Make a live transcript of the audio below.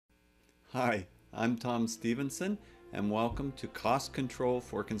Hi, I'm Tom Stephenson, and welcome to Cost Control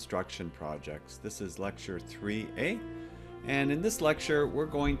for Construction Projects. This is Lecture 3A, and in this lecture, we're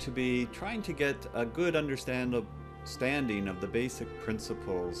going to be trying to get a good understanding of the basic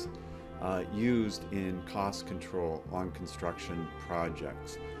principles used in cost control on construction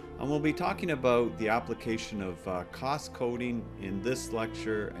projects. And we'll be talking about the application of cost coding in this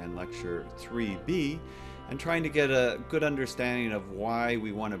lecture and Lecture 3B, and trying to get a good understanding of why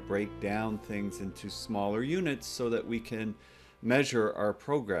we want to break down things into smaller units so that we can measure our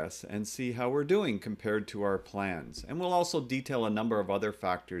progress and see how we're doing compared to our plans. And we'll also detail a number of other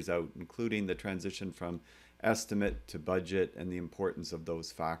factors out, including the transition from estimate to budget and the importance of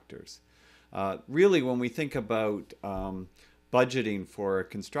those factors. Really, when we think about budgeting for a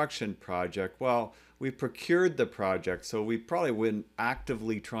construction project, well, we procured the project, so we probably wouldn't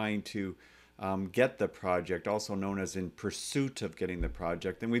actively trying to get the project, also known as in pursuit of getting the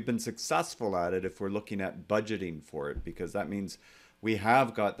project. And we've been successful at it if we're looking at budgeting for it, because that means we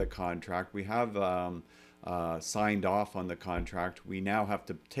have got the contract, we have signed off on the contract. We now have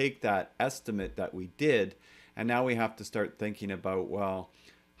to take that estimate that we did, and now we have to start thinking about, well,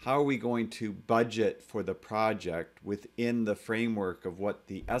 how are we going to budget for the project within the framework of what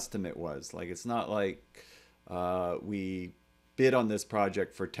the estimate was? Like, it's not like we bid on this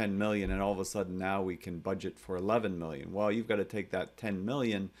project for 10 million and all of a sudden now we can budget for 11 million. Well, you've got to take that 10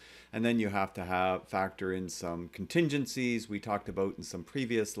 million and then you have to factor in some contingencies we talked about in some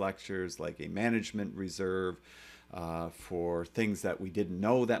previous lectures, like a management reserve for things that we didn't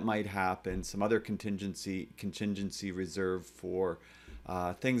know that might happen, some other contingency reserve for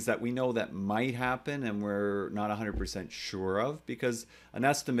things that we know that might happen and we're not 100% sure of, because an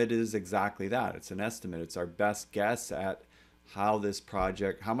estimate is exactly that. It's an estimate. It's our best guess at how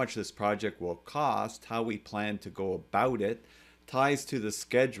much this project will cost, how we plan to go about it, ties to the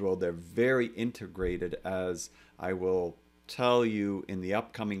schedule. They're very integrated, as I will tell you in the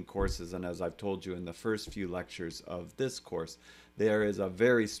upcoming courses, and as I've told you in the first few lectures of this course. There is a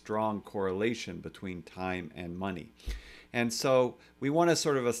very strong correlation between time and money. And so we want to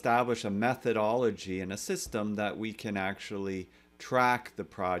sort of establish a methodology and a system that we can actually track the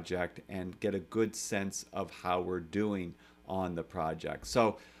project and get a good sense of how we're doing on the project.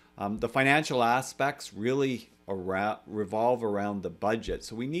 So the financial aspects really revolve around the budget.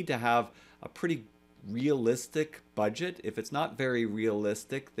 So we need to have a pretty realistic budget. If it's not very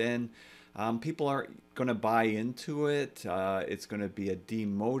realistic, then people aren't going to buy into it. It's going to be a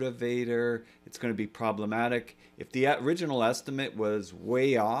demotivator. It's going to be problematic. If the original estimate was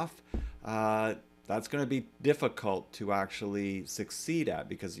way off, that's going to be difficult to actually succeed at,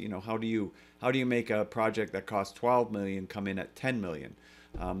 because how do you make a project that costs 12 million come in at 10 million?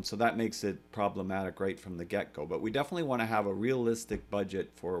 So that makes it problematic right from the get-go. But we definitely want to have a realistic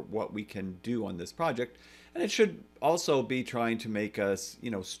budget for what we can do on this project. And it should also be trying to make us,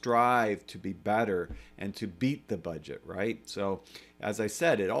 strive to be better and to beat the budget, right? So as I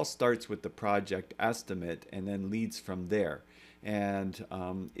said, it all starts with the project estimate and then leads from there. And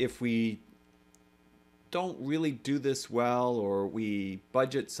if we don't really do this well, or we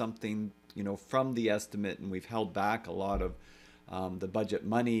budget something, from the estimate, and we've held back a lot of the budget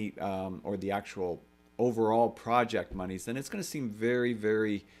money or the actual overall project monies, then it's going to seem very,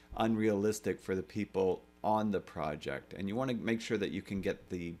 very unrealistic for the people on the project. And you want to make sure that you can get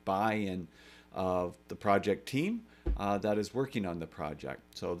the buy-in of the project team that is working on the project.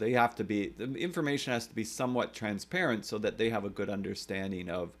 So the information has to be somewhat transparent so that they have a good understanding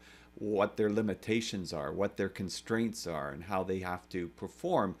of what their limitations are, what their constraints are, and how they have to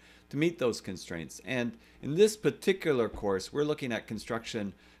perform to meet those constraints. And in this particular course, we're looking at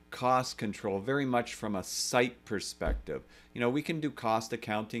construction cost control very much from a site perspective. We can do cost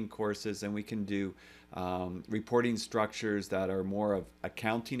accounting courses, and we can do reporting structures that are more of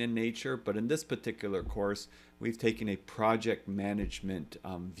accounting in nature, but in this particular course, we've taken a project management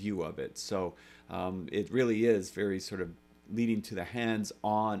view of it. So it really is very sort of leading to the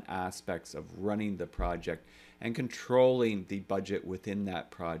hands-on aspects of running the project and controlling the budget within that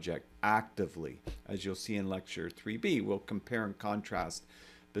project actively. As you'll see in Lecture 3B, we'll compare and contrast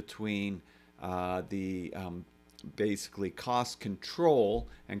between the basically cost control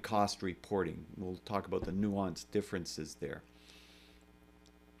and cost reporting. We'll talk about the nuanced differences there.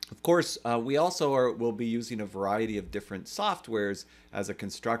 Of course, we also will be using a variety of different softwares as a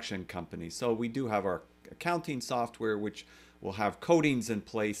construction company. So we do have our accounting software, which will have codings in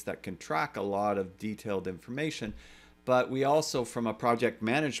place that can track a lot of detailed information. But we also, from a project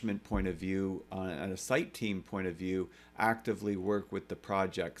management point of view, and a site team point of view, actively work with the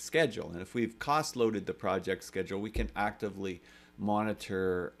project schedule. And if we've cost loaded the project schedule, we can actively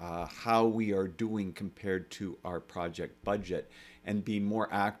monitor how we are doing compared to our project budget and be more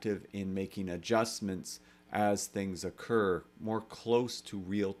active in making adjustments as things occur, more close to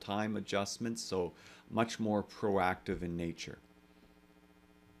real-time adjustments, so much more proactive in nature.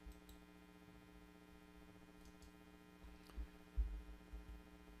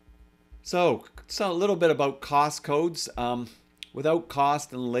 So a little bit about cost codes. Without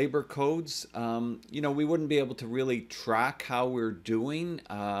cost and labor codes, we wouldn't be able to really track how we're doing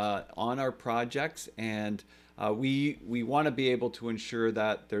on our projects, and we want to be able to ensure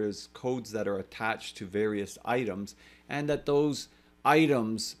that there's codes that are attached to various items, and that those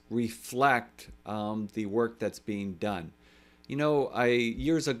items reflect the work that's being done.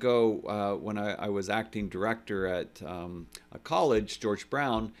 Years ago, when I was acting director at a college, George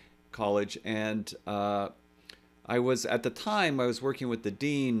Brown College, and I was working with the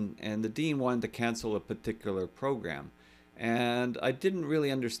dean, and the dean wanted to cancel a particular program, and I didn't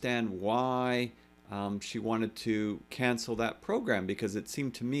really understand why she wanted to cancel that program, because it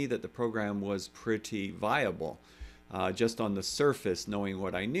seemed to me that the program was pretty viable, just on the surface, knowing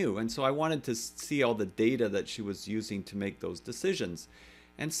what I knew. And so I wanted to see all the data that she was using to make those decisions.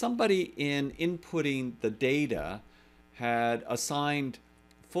 And somebody in inputting the data had assigned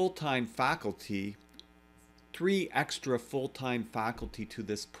full-time faculty, 3 extra full-time faculty to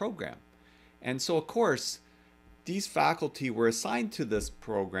this program. And so, of course, these faculty were assigned to this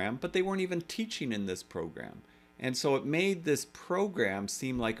program, but they weren't even teaching in this program. And so it made this program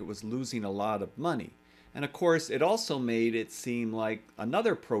seem like it was losing a lot of money. And of course, it also made it seem like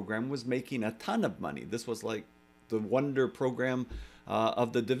another program was making a ton of money. This was like the wonder program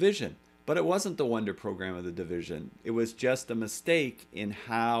of the division. But it wasn't the wonder program of the division. It was just a mistake in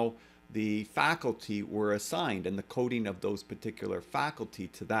how the faculty were assigned, and the coding of those particular faculty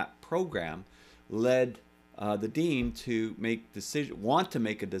to that program led the dean to want to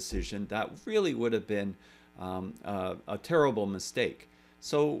make a decision that really would have been a terrible mistake.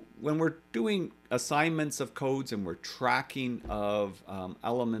 So when we're doing assignments of codes and we're tracking of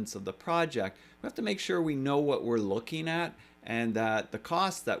elements of the project, we have to make sure we know what we're looking at, and that the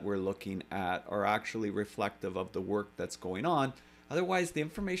costs that we're looking at are actually reflective of the work that's going on. Otherwise, the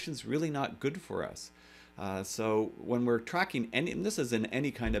information is really not good for us. So when we're tracking and this is in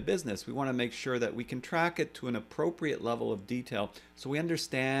any kind of business, we want to make sure that we can track it to an appropriate level of detail so we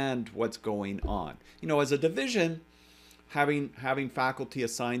understand what's going on. As a division, having faculty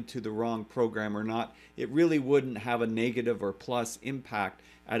assigned to the wrong program or not, it really wouldn't have a negative or plus impact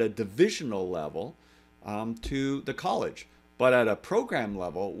at a divisional level to the college. But at a program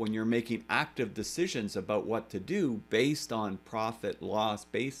level, when you're making active decisions about what to do based on profit loss,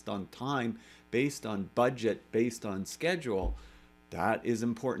 based on time, based on budget, based on schedule, that is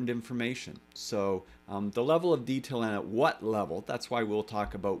important information. So the level of detail and at what level, that's why we'll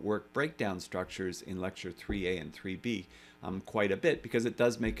talk about work breakdown structures in lecture 3A and 3B quite a bit, because it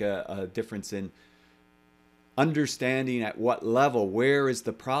does make a difference in understanding at what level, where is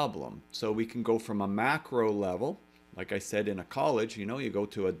the problem. So we can go from a macro level, like I said, in a college, you go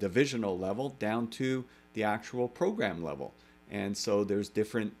to a divisional level down to the actual program level. And so there's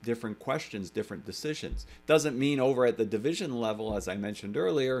different questions, different decisions. Doesn't mean over at the division level, as I mentioned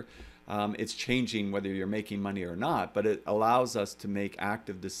earlier, it's changing whether you're making money or not, but it allows us to make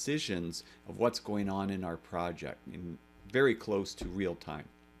active decisions of what's going on in our project in very close to real time.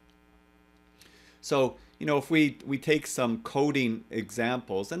 So, if we take some coding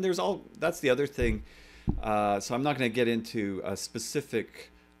examples, and that's the other thing. So I'm not going to get into a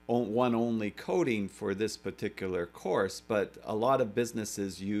specific one-only coding for this particular course, but a lot of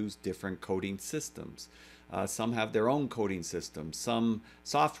businesses use different coding systems. Some have their own coding systems. Some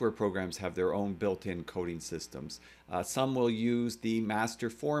software programs have their own built-in coding systems. Some will use the master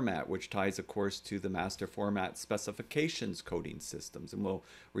format, which ties, of course, to the master format specifications coding systems, and we'll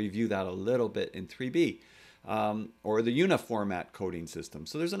review that a little bit in 3B. Or the uniformat coding system.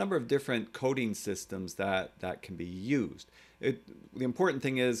 So there's a number of different coding systems that can be used. The important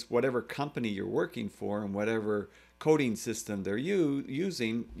thing is whatever company you're working for and whatever coding system they're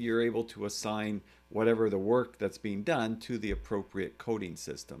using, you're able to assign whatever the work that's being done to the appropriate coding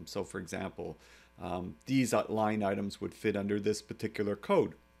system. So for example, these line items would fit under this particular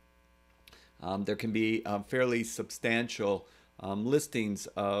code. There can be fairly substantial listings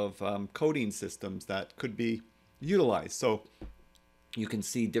of coding systems that could be utilized. So you can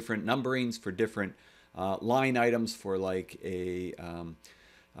see different numberings for different line items for like a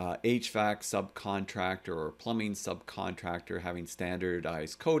HVAC subcontractor or plumbing subcontractor having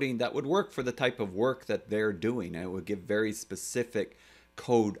standardized coding that would work for the type of work that they're doing, and it would give very specific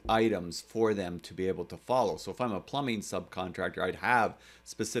code items for them to be able to follow. So if I'm a plumbing subcontractor, I'd have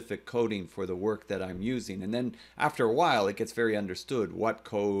specific coding for the work that I'm using. And then after a while, it gets very understood what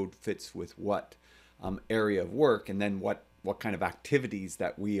code fits with what area of work, and then what kind of activities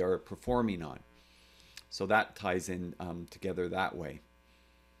that we are performing on. So that ties in together that way.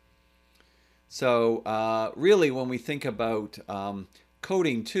 So really, when we think about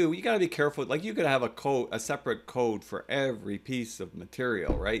coding too, you got to be careful. Like, you could have a separate code for every piece of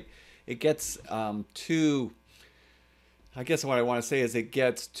material, right? It gets too, I guess what I want to say is it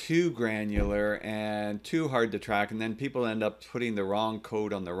gets too granular and too hard to track, and then people end up putting the wrong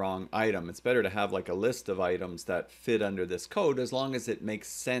code on the wrong item. It's better to have like a list of items that fit under this code, as long as it makes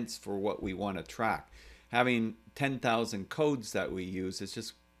sense for what we want to track. Having 10,000 codes that we use is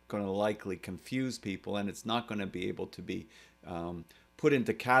just going to likely confuse people, and it's not going to be able to be put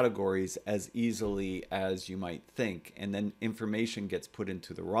into categories as easily as you might think. And then information gets put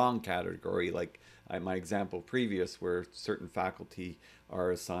into the wrong category, like my example previous, where certain faculty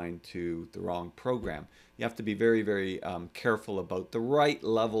are assigned to the wrong program. You have to be very, very careful about the right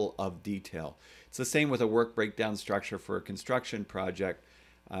level of detail. It's the same with a work breakdown structure for a construction project,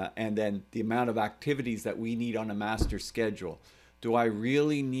 and then the amount of activities that we need on a master schedule. Do I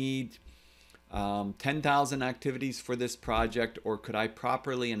really need 10,000 activities for this project, or could I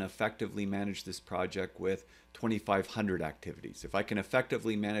properly and effectively manage this project with 2,500 activities? If I can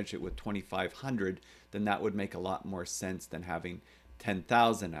effectively manage it with 2,500, then that would make a lot more sense than having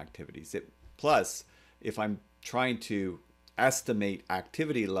 10,000 activities. Plus, if I'm trying to estimate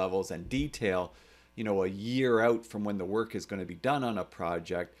activity levels and detail, a year out from when the work is going to be done on a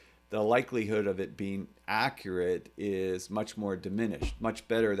project, the likelihood of it being accurate is much more diminished. Much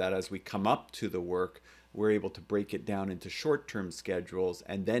better that as we come up to the work, we're able to break it down into short-term schedules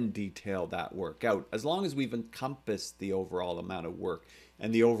and then detail that work out. As long as we've encompassed the overall amount of work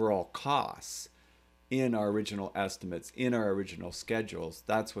and the overall costs in our original estimates, in our original schedules,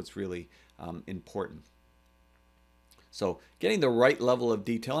 that's what's really important. So getting the right level of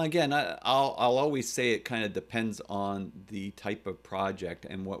detail, and again, I'll always say it kind of depends on the type of project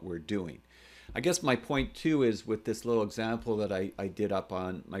and what we're doing. I guess my point too is, with this little example that I did up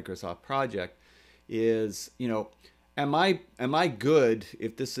on Microsoft Project, is, am I good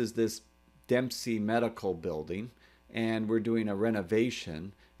if this is this Dempsey Medical building and we're doing a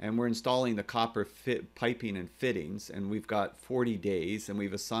renovation and we're installing the copper piping and fittings, and we've got 40 days and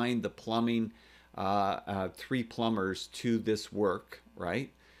we've assigned the plumbing 3 plumbers to this work, right?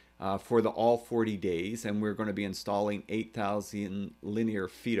 For all 40 days, and we're going to be installing 8,000 linear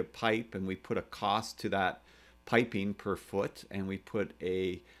feet of pipe, and we put a cost to that piping per foot, and we put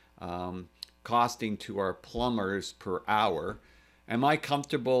a costing to our plumbers per hour. Am I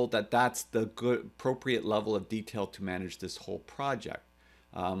comfortable that that's the good appropriate level of detail to manage this whole project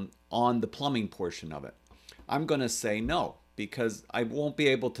on the plumbing portion of it? I'm going to say no, because I won't be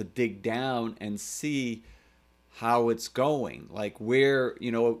able to dig down and see how it's going, like where,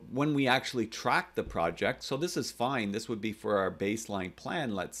 when we actually track the project. So this is fine. This would be for our baseline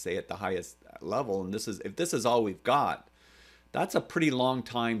plan, let's say, at the highest level. And if this is all we've got, that's a pretty long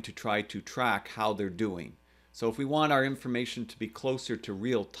time to try to track how they're doing. So if we want our information to be closer to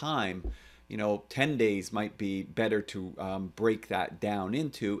real time, 10 days might be better to break that down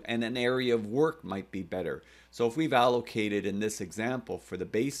into, and an area of work might be better. So if we've allocated, in this example, for the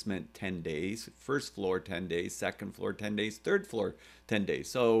basement 10 days, first floor 10 days, second floor 10 days, third floor 10 days.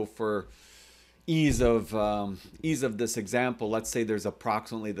 So for ease of this example, let's say there's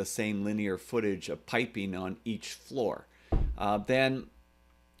approximately the same linear footage of piping on each floor. Then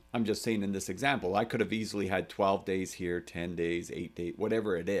I'm just saying, in this example, I could have easily had 12 days here, 10 days, 8 days,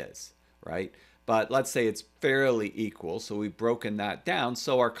 whatever it is, right? But let's say it's fairly equal. So we've broken that down.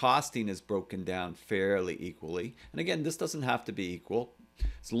 So our costing is broken down fairly equally. And again, this doesn't have to be equal,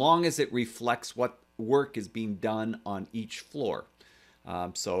 as long as it reflects what work is being done on each floor.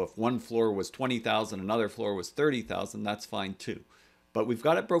 So if one floor was 20,000, another floor was 30,000, that's fine too. But we've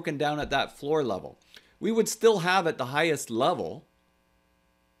got it broken down at that floor level. We would still have at the highest level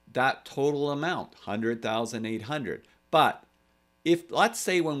that total amount, 100,800. But if, let's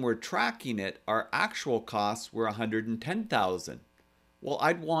say, when we're tracking it, our actual costs were 110,000. Well,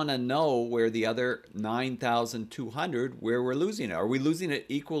 I'd want to know where the other 9,200, where we're losing it. Are we losing it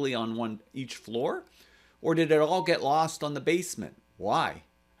equally on each floor? Or did it all get lost on the basement? Why?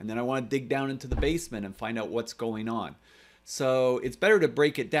 And then I want to dig down into the basement and find out what's going on. So it's better to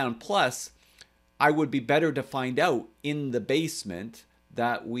break it down. Plus, I would be better to find out in the basement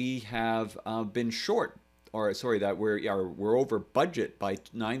that we have been short or sorry, that we're over budget by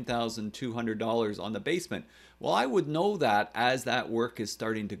 $9,200 on the basement. Well, I would know that as that work is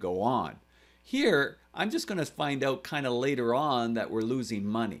starting to go on. Here, I'm just going to find out kind of later on that we're losing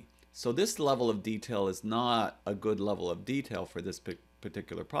money. So this level of detail is not a good level of detail for this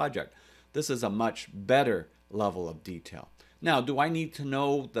particular project. This is a much better level of detail. Now, do I need to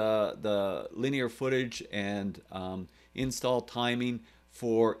know the linear footage and install timing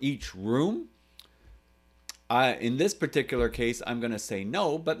for each room? In this particular case, I'm going to say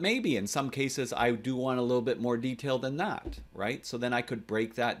no, but maybe in some cases I do want a little bit more detail than that, right? So then I could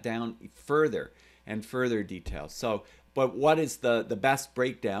break that down further and further detail. So, but what is the best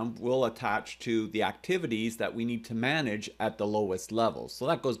breakdown will attach to the activities that we need to manage at the lowest levels. So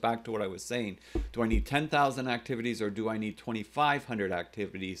that goes back to what I was saying. Do I need 10,000 activities or do I need 2,500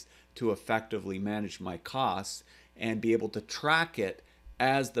 activities to effectively manage my costs and be able to track it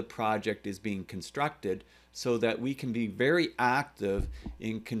as the project is being constructed, so that we can be very active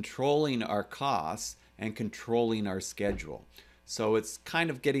in controlling our costs and controlling our schedule. So it's kind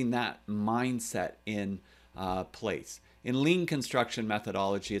of getting that mindset in place. In lean construction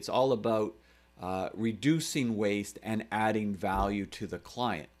methodology, it's all about reducing waste and adding value to the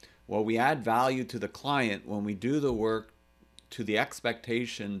client. Well, we add value to the client when we do the work to the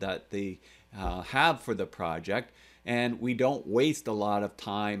expectation that they have for the project, and we don't waste a lot of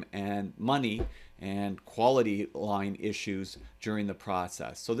time and money and quality line issues during the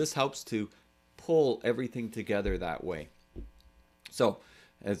process. So this helps to pull everything together that way. So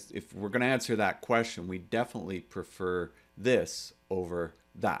if we're going to answer that question, we definitely prefer this over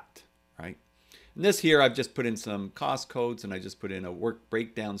that, right? And this here, I've just put in some cost codes, and I just put in a work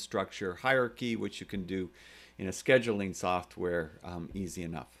breakdown structure hierarchy, which you can do in a scheduling software easy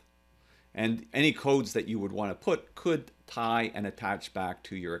enough. And any codes that you would want to put could tie and attach back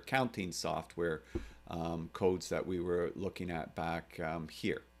to your accounting software codes that we were looking at back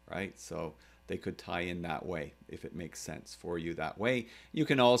here, right? So they could tie in that way if it makes sense for you that way. You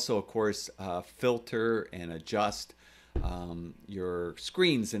can also, of course, filter and adjust your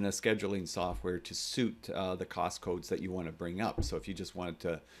screens in a scheduling software to suit the cost codes that you want to bring up. So if you just wanted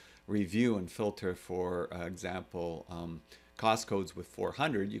to review and filter, for example, cost codes with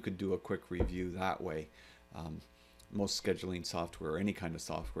 400, you could do a quick review that way. Most scheduling software or any kind of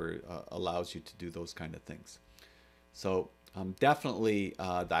software allows you to do those kind of things. So definitely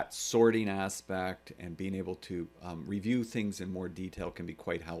that sorting aspect and being able to review things in more detail can be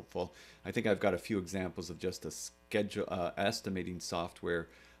quite helpful. I think I've got a few examples of just a schedule estimating software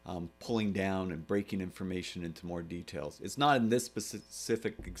pulling down and breaking information into more details. It's not in this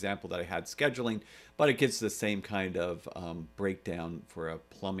specific example that I had scheduling, but it gives the same kind of breakdown for a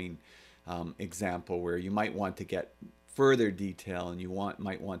plumbing example, where you might want to get further detail and you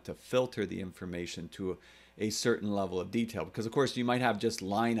might want to filter the information to a certain level of detail, because of course you might have just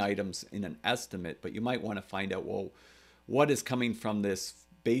line items in an estimate, but you might want to find out, well, what is coming from this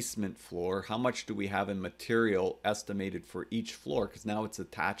basement floor? How much do we have in material estimated for each floor, because now it's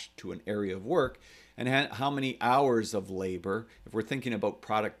attached to an area of work, and how many hours of labor. If we're thinking about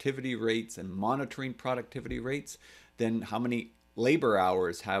productivity rates and monitoring productivity rates, then how many labor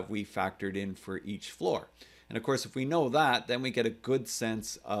hours have we factored in for each floor? And of course, if we know that, then we get a good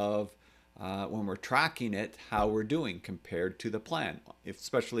sense of when we're tracking it, how we're doing compared to the plan.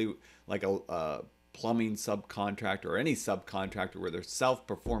 Especially like a plumbing subcontractor or any subcontractor where they're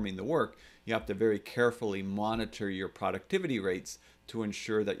self-performing the work, you have to very carefully monitor your productivity rates to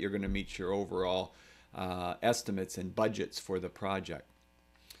ensure that you're going to meet your overall estimates and budgets for the project.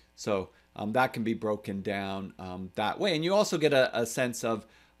 So that can be broken down that way. And you also get a sense of,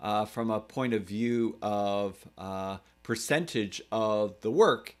 from a point of view of percentage of the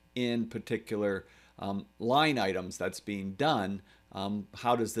work in particular line items that's being done.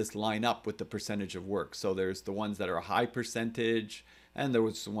 How does this line up with the percentage of work? So there's the ones that are a high percentage, and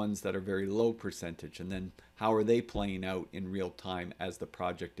there's the ones that are very low percentage. And then how are they playing out in real time as the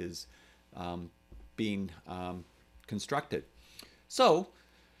project is being constructed? So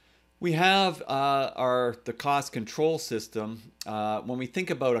we have the cost control system. When we think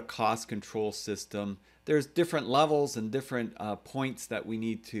about a cost control system, there's different levels and different points that we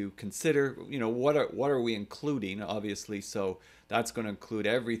need to consider. You know, what are we including, obviously? So that's going to include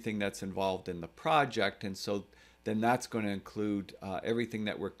everything that's involved in the project, and so then that's going to include everything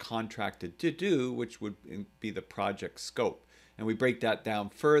that we're contracted to do, which would be the project scope. And we break that down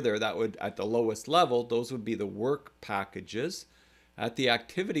further. That would, at the lowest level, those would be the work packages. At the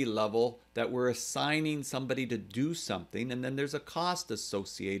activity level, that we're assigning somebody to do something, and then there's a cost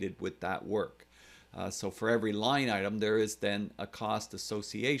associated with that work. So for every line item, there is then a cost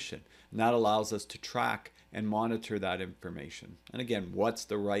association. And that allows us to track and monitor that information. And again, what's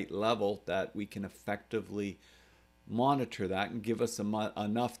the right level that we can effectively monitor that and give us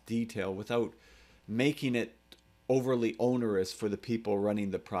enough detail without making it overly onerous for the people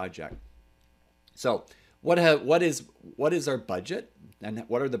running the project. So what is our budget, and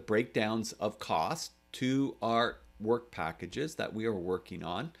what are the breakdowns of cost to our work packages that we are working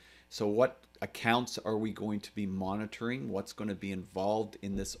on? So what accounts are we going to be monitoring? What's going to be involved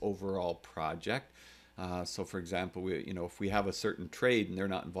in this overall project? So for example, if we have a certain trade and they're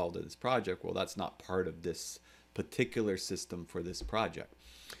not involved in this project, well, that's not part of this particular system for this project.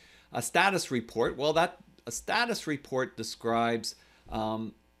 A status report, well, a status report describes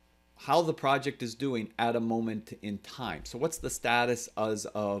how the project is doing at a moment in time. So what's the status as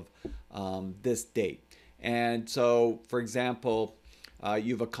of this date? And so, for example,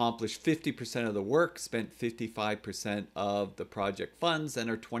 you've accomplished 50% of the work, spent 55% of the project funds, and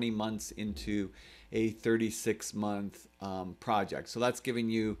are 20 months into a 36-month project. So that's giving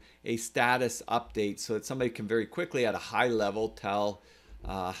you a status update so that somebody can very quickly at a high level tell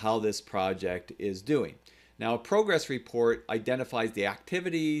how this project is doing. Now, a progress report identifies the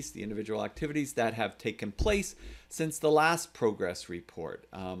activities, the individual activities that have taken place since the last progress report.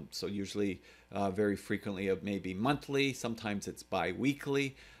 So usually, very frequently, maybe monthly, sometimes it's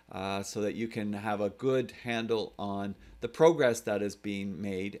bi-weekly, so that you can have a good handle on the progress that is being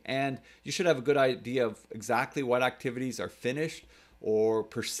made. And you should have a good idea of exactly what activities are finished or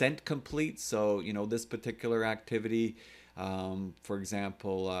percent complete. So, this particular activity, for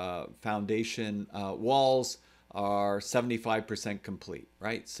example, foundation walls are 75% complete,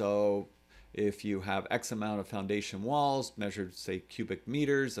 right? So if you have X amount of foundation walls measured, say, cubic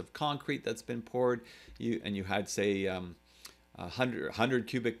meters of concrete that's been poured, and you had, say, 100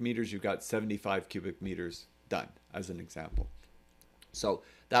 cubic meters, you've got 75 cubic meters done, as an example. So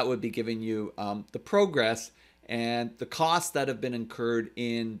that would be giving you the progress and the costs that have been incurred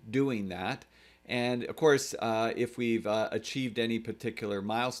in doing that. And of course, if we've achieved any particular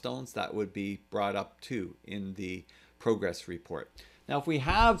milestones, that would be brought up too in the progress report. Now, if we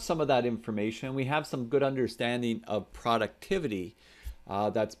have some of that information, we have some good understanding of productivity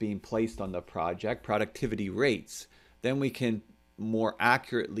that's being placed on the project, productivity rates, then we can more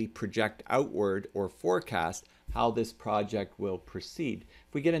accurately project outward or forecast how this project will proceed.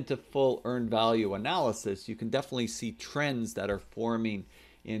 If we get into full earned value analysis, you can definitely see trends that are forming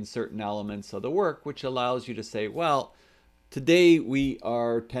in certain elements of the work, which allows you to say, well, today we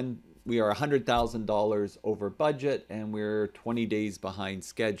are $100,000 over budget and we're 20 days behind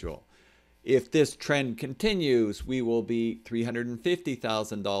schedule. If this trend continues, we will be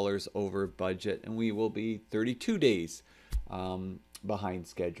 $350,000 over budget and we will be 32 days behind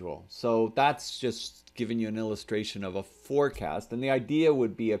schedule. So that's just giving you an illustration of a forecast. And the idea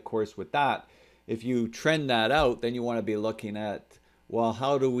would be, of course, with that, if you trend that out, then you want to be looking at, well,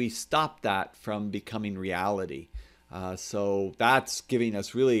 how do we stop that from becoming reality? So that's giving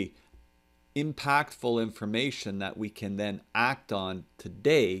us really impactful information that we can then act on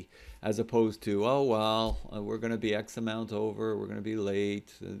today, as opposed to, oh, well, we're going to be X amount over, we're going to be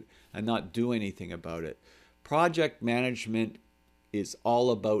late, and not do anything about it. Project management is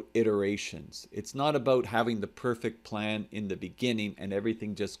all about iterations. It's not about having the perfect plan in the beginning and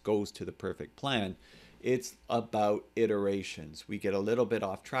everything just goes to the perfect plan. It's about iterations. We get a little bit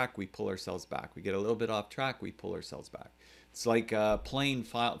off track, we pull ourselves back. We get a little bit off track, we pull ourselves back. It's like a plane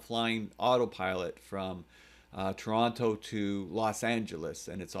flying autopilot from Toronto to Los Angeles,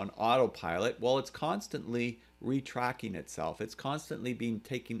 and it's on autopilot. Well, it's constantly retracking itself. It's constantly being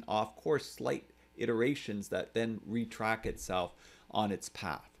taken off course, slight iterations that then retrack itself on its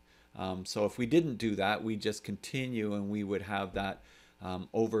path. So if we didn't do that, we just continue and we would have that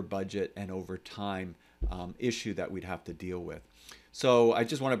over budget and over time issue that we'd have to deal with. So I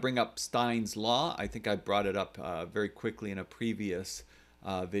just want to bring up Stein's law. I think I brought it up very quickly in a previous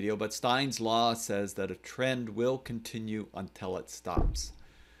video, but Stein's law says that a trend will continue until it stops.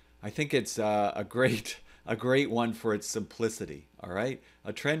 I think it's a great one for its simplicity. All right,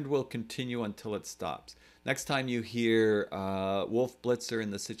 a trend will continue until it stops. Next time you hear Wolf Blitzer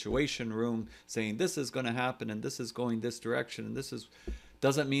in the Situation Room saying this is going to happen and this is going this direction and this is,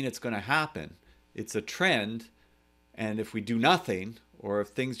 doesn't mean it's going to happen. It's a trend, and if we do nothing or if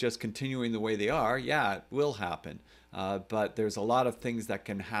things just continuing the way they are, yeah, it will happen. But there's a lot of things that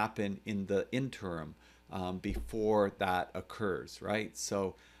can happen in the interim before that occurs, right?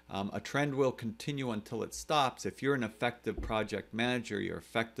 So a trend will continue until it stops. If you're an effective project manager, you're an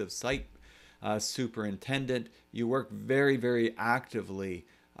effective site superintendent, you work very, very actively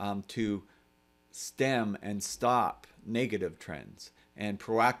to stem and stop negative trends and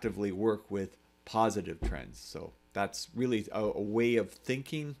proactively work with positive trends. So that's really a way of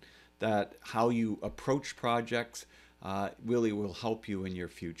thinking that how you approach projects really will help you in your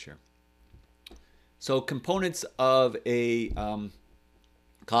future. So components of a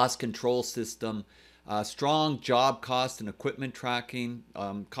cost control system, strong job cost and equipment tracking.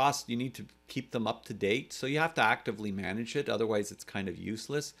 Costs, you need to keep them up to date, so you have to actively manage it, otherwise it's kind of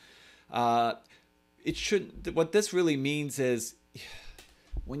useless. It should, what this really means is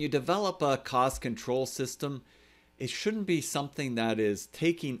when you develop a cost control system, it shouldn't be something that is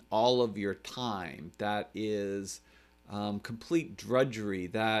taking all of your time, that is complete drudgery,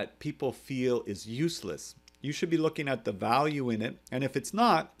 that people feel is useless. You should be looking at the value in it, and if it's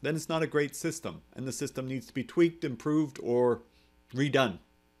not, then it's not a great system, and the system needs to be tweaked, improved, or redone.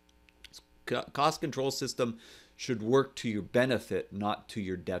 Cost control system should work to your benefit, not to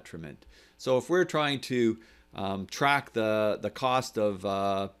your detriment. So if we're trying to track the cost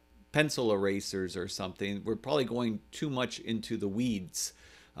of pencil erasers or something, we're probably going too much into the weeds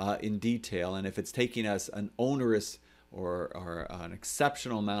in detail. And if it's taking us an onerous or an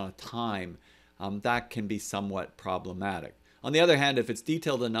exceptional amount of time, that can be somewhat problematic. On the other hand, if it's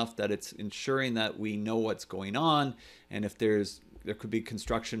detailed enough that it's ensuring that we know what's going on, and if there could be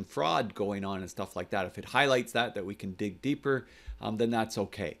construction fraud going on and stuff like that, if it highlights that we can dig deeper, then that's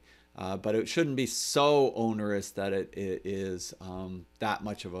okay. But it shouldn't be so onerous that it is that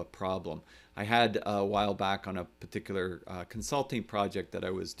much of a problem. I had a while back on a particular consulting project that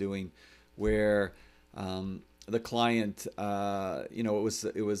I was doing where the client,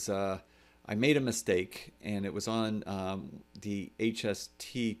 it was I made a mistake, and it was on the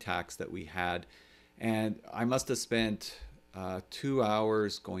HST tax that we had, and I must have spent 2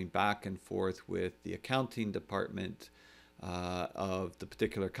 hours going back and forth with the accounting department of the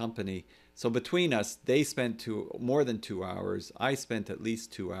particular company. So between us, they spent more than 2 hours. I spent at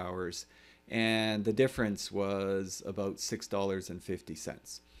least 2 hours, and the difference was about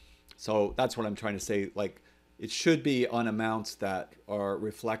 $6.50. So that's what I'm trying to say. Like, it should be on amounts that are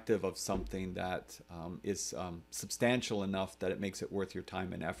reflective of something that is substantial enough that it makes it worth your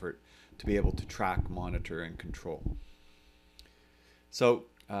time and effort to be able to track, monitor, and control. So,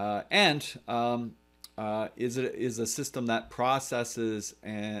 is a system that processes,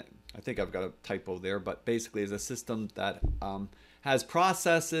 and I think I've got a typo there, but basically is a system that has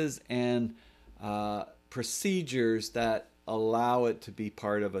processes and procedures that allow it to be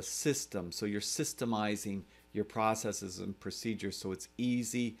part of a system. So you're systemizing your processes and procedures so it's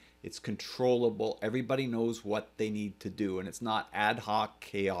easy, it's controllable, everybody knows what they need to do, and it's not ad hoc,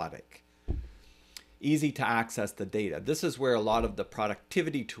 chaotic. Easy to access the data. This is where a lot of the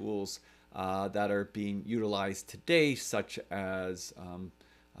productivity tools that are being utilized today, such as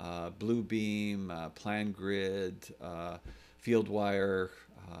Bluebeam, PlanGrid, FieldWire,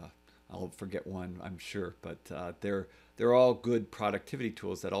 I'll forget one, I'm sure, but they're all good productivity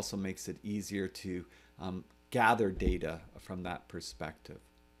tools that also makes it easier to gather data from that perspective.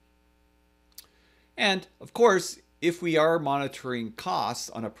 And of course, if we are monitoring costs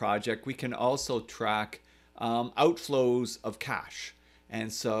on a project, we can also track outflows of cash.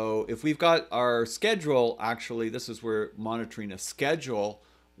 And so if we've got our schedule, actually, this is where monitoring a schedule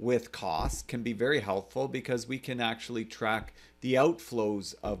with costs can be very helpful, because we can actually track the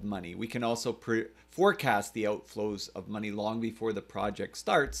outflows of money. We can also forecast the outflows of money long before the project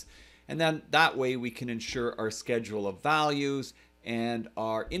starts. And then that way we can ensure our schedule of values and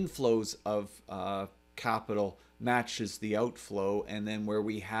our inflows of capital matches the outflow. And then where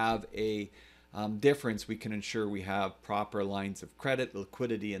we have a difference, we can ensure we have proper lines of credit,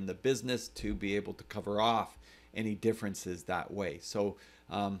 liquidity in the business to be able to cover off any differences that way. So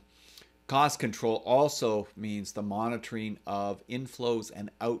cost control also means the monitoring of inflows and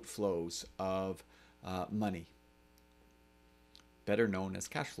outflows of money, better known as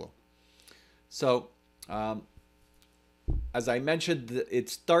cash flow. So as I mentioned, it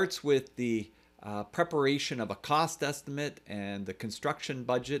starts with the preparation of a cost estimate and the construction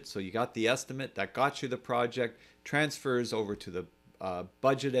budget. So you got the estimate that got you the project, transfers over to the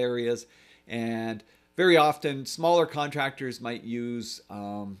budget areas, and very often smaller contractors might use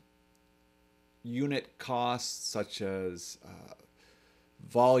unit costs such as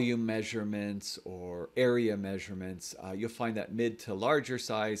volume measurements or area measurements. You'll find that mid to larger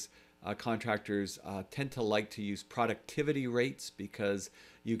size contractors tend to like to use productivity rates, because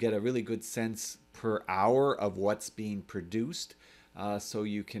you get a really good sense per hour of what's being produced. So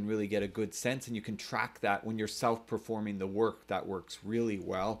you can really get a good sense, and you can track that when you're self-performing the work. That works really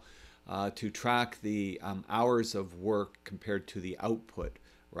well to track the hours of work compared to the output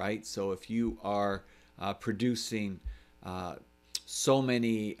right? So if you are producing so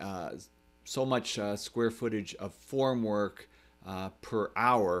much square footage of form work per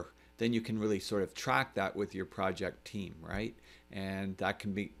hour, then you can really sort of track that with your project team, right? And that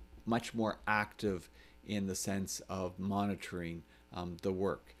can be much more active in the sense of monitoring the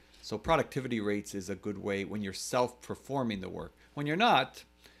work. So productivity rates is a good way when you're self-performing the work. When you're not,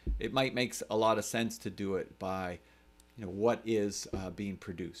 it might make a lot of sense to do it by, what is being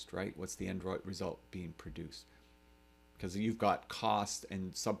produced, right? What's the end result being produced? Because you've got cost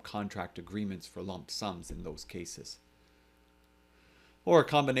and subcontract agreements for lump sums in those cases. Or a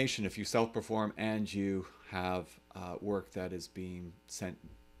combination if you self-perform and you have work that is being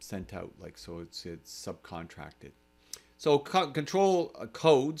sent out, like so it's subcontracted. So control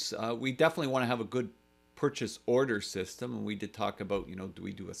codes, we definitely want to have a good purchase order system, and we did talk about, do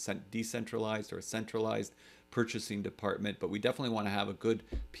we do a decentralized or a centralized purchasing department, but we definitely want to have a good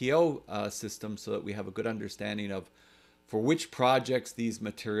PO system so that we have a good understanding of for which projects these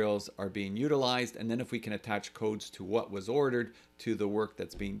materials are being utilized, and then if we can attach codes to what was ordered to the work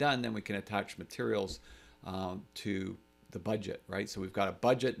that's being done, then we can attach materials to the budget, right? So we've got a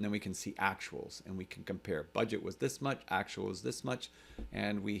budget, and then we can see actuals, and we can compare. Budget was this much, actual was this much,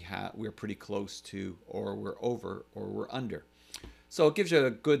 and we're pretty close to, or we're over, or we're under. So it gives you a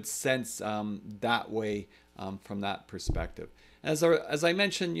good sense that way from that perspective. As I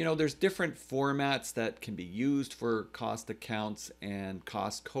mentioned, there's different formats that can be used for cost accounts and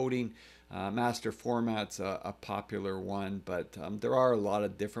cost coding. Master format's a popular one, but there are a lot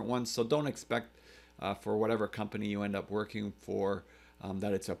of different ones. So don't expect for whatever company you end up working for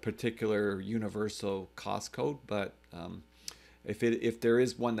that it's a particular universal cost code. But if there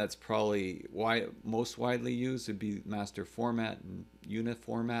is one that's probably most widely used, it'd be master format and unit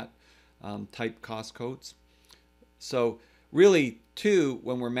format type cost codes. So really, too,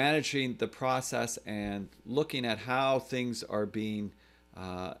 when we're managing the process and looking at how things are being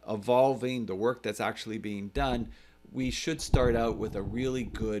evolving, the work that's actually being done, we should start out with a really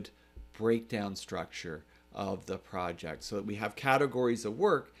good breakdown structure of the project so that we have categories of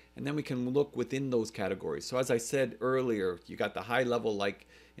work, and then we can look within those categories. So as I said earlier, you got the high level, like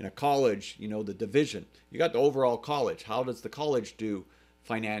in a college, the division. You got the overall college. How does the college do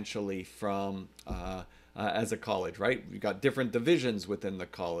financially from as a college, right? You've got different divisions within the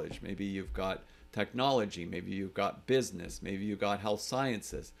college. Maybe you've got technology, maybe you've got business, maybe you've got health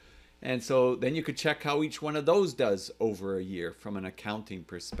sciences. And so then you could check how each one of those does over a year from an accounting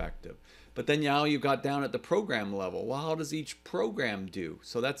perspective. But then now you got down at the program level. Well, how does each program do?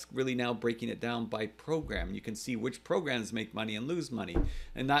 So that's really now breaking it down by program. You can see which programs make money and lose money.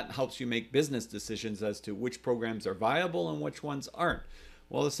 And that helps you make business decisions as to which programs are viable and which ones aren't.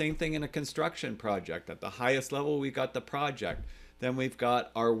 Well, the same thing in a construction project. At the highest level, we've got the project. Then we've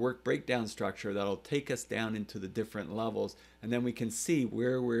got our work breakdown structure that'll take us down into the different levels. And then we can see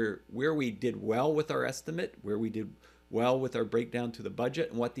where we did well with our estimate, where we did well with our breakdown to the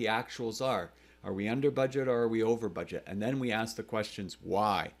budget, and what the actuals are. Are we under budget or are we over budget? And then we ask the questions,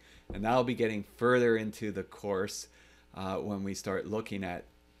 why? And that'll be getting further into the course when we start looking at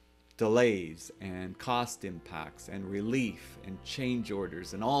delays and cost impacts and relief and change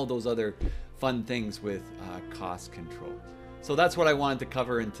orders and all those other fun things with cost control. So that's what I wanted to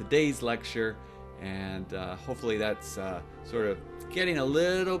cover in today's lecture, and hopefully that's sort of getting a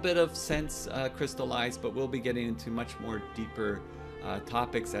little bit of sense crystallized, but we'll be getting into much more deeper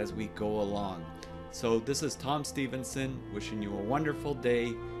topics as we go along. So this is Tom Stephenson wishing you a wonderful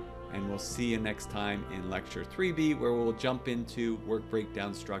day, and we'll see you next time in Lecture 3B, where we'll jump into work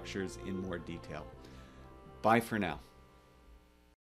breakdown structures in more detail. Bye for now.